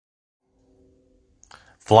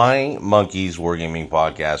Flying Monkeys Wargaming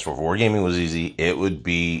Podcast, where if Wargaming was easy, it would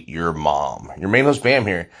be your mom. Your main host, Bam,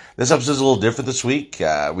 here. This episode's a little different this week.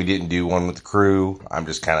 We didn't do one with the crew. I'm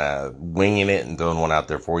just kind of winging it and throwing one out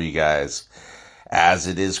there for you guys. As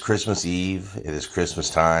it is Christmas Eve, it is Christmas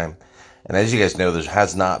time. And as you guys know, there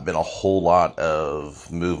has not been a whole lot of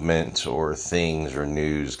movement or things or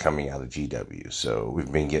news coming out of GW. So we've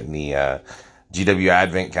been getting the GW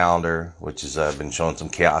Advent Calendar, which has been showing some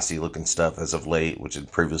chaosy looking stuff as of late, which had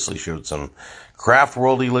previously showed some craft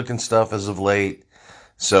worldy looking stuff as of late.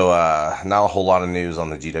 So not a whole lot of news on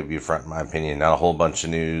the GW front, in my opinion. Not a whole bunch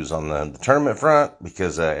of news on the tournament front,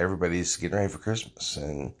 because everybody's getting ready for Christmas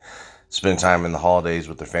and spend time in the holidays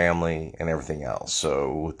with their family and everything else.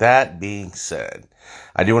 So with that being said,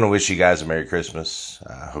 I do want to wish you guys a Merry Christmas.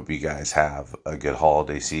 I hope you guys have a good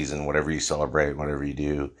holiday season, whatever you celebrate, whatever you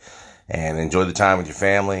do. And enjoy the time with your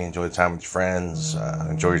family, enjoy the time with your friends,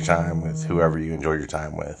 enjoy your time with whoever you enjoy your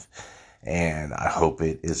time with. And I hope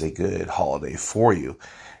it is a good holiday for you.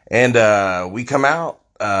 And we come out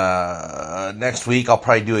next week. I'll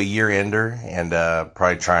probably do a year-ender and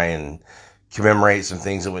probably try and commemorate some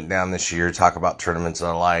things that went down this year, talk about tournaments that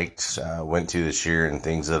I liked, went to this year, and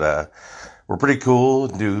things that were pretty cool.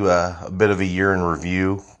 Do a bit of a year in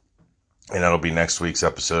review, and that'll be next week's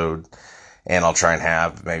episode. And I'll try and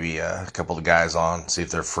have maybe a couple of guys on, see if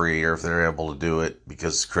they're free or if they're able to do it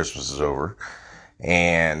because Christmas is over.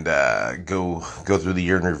 And go through the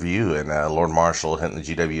year in review, and Lord Marshall hitting the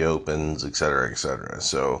GW Opens, et cetera, et cetera.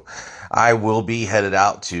 So I will be headed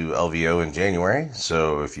out to LVO in January.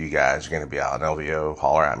 So if you guys are going to be out in LVO,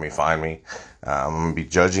 holler at me, find me. I'm going to be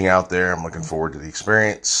judging out there. I'm looking forward to the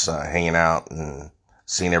experience, hanging out and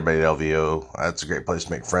seeing everybody at LVO. That's a great place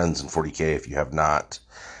to make friends in 40K. If you have not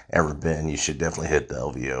ever been, you should definitely hit the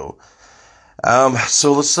LVO.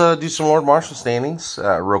 So let's do some Lord Marshall standings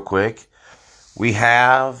real quick. We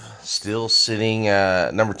have still sitting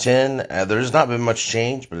number 10. There's not been much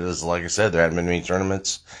change, but it is, like I said, there haven't been many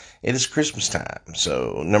tournaments. It is Christmas time.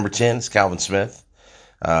 So number 10 is Calvin Smith.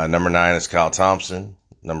 Number 9 is Kyle Thompson.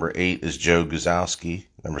 Number 8 is Joe Guzowski.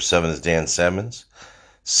 Number 7 is Dan Simmons.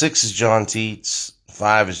 6 is John Teets.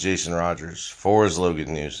 5 is Jason Rogers. 4 is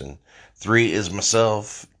Logan Newson. 3 is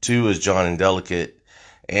myself. 2 is John Indelicate.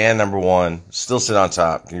 And number 1, still sit on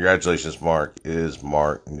top. Congratulations, Mark, is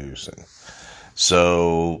Mark Newson.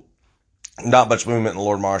 So, not much movement in the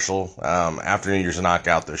Lord Marshall. After New Year's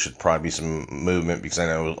Knockout, there should probably be some movement, because I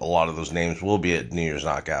know a lot of those names will be at New Year's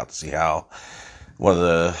Knockout to see how one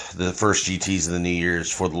of the first GTs of the New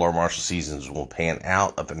Year's for the Lord Marshall seasons will pan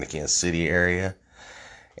out up in the Kansas City area.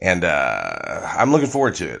 And I'm looking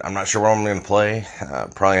forward to it. I'm not sure where I'm going to play.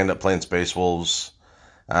 Probably end up playing Space Wolves.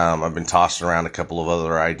 I've been tossing around a couple of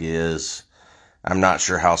other ideas. I'm not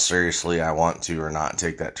sure how seriously I want to or not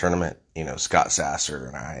take that tournament. You know, Scott Sasser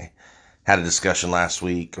and I had a discussion last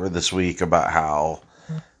week or this week about how,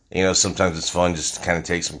 you know, sometimes it's fun just to kind of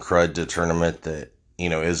take some crud to a tournament that, you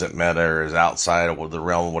know, isn't meta or is outside of the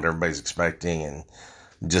realm of what everybody's expecting, and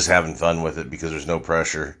just having fun with it because there's no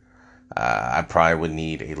pressure. I probably would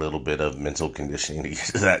need a little bit of mental conditioning to get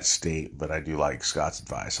to that state, but I do like Scott's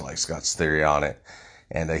advice. I like Scott's theory on it.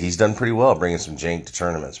 And he's done pretty well bringing some jank to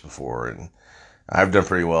tournaments before. And I've done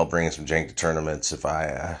pretty well bringing some jank to tournaments. If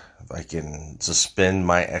I can suspend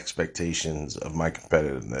my expectations of my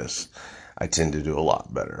competitiveness, I tend to do a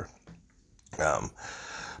lot better.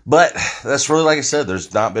 But that's really, like I said,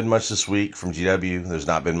 there's not been much this week from GW. There's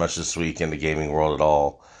not been much this week in the gaming world at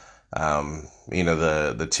all. You know,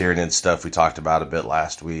 the Tyranid stuff we talked about a bit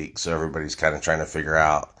last week. So everybody's kind of trying to figure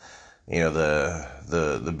out, you know,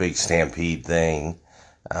 the big Stampede thing.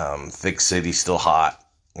 Thick City still hot.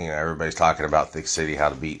 You know, everybody's talking about Thick City, how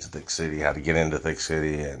to beat Thick City, how to get into Thick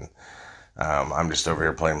City. And, I'm just over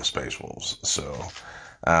here playing with Space Wolves. So,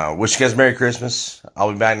 wish you guys Merry Christmas.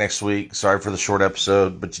 I'll be back next week. Sorry for the short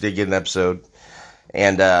episode, but you did get an episode.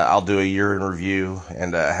 And, I'll do a year in review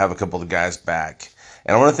and, have a couple of the guys back.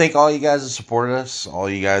 And I want to thank all you guys that supported us, all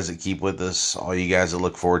you guys that keep with us, all you guys that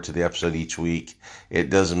look forward to the episode each week. It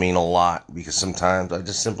does mean a lot, because sometimes I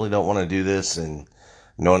just simply don't want to do this, and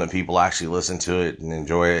knowing that people actually listen to it and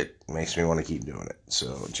enjoy it makes me want to keep doing it.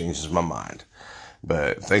 So it changes my mind.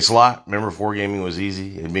 But thanks a lot. Remember, if Wargaming was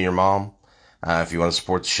easy, it'd be your mom. If you want to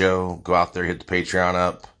support the show, go out there, hit the Patreon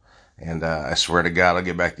up. And I swear to God, I'll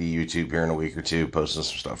get back to YouTube here in a week or two, posting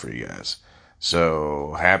some stuff for you guys.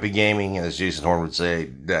 So, happy gaming, as Jason Horn would say,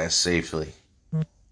 die safely.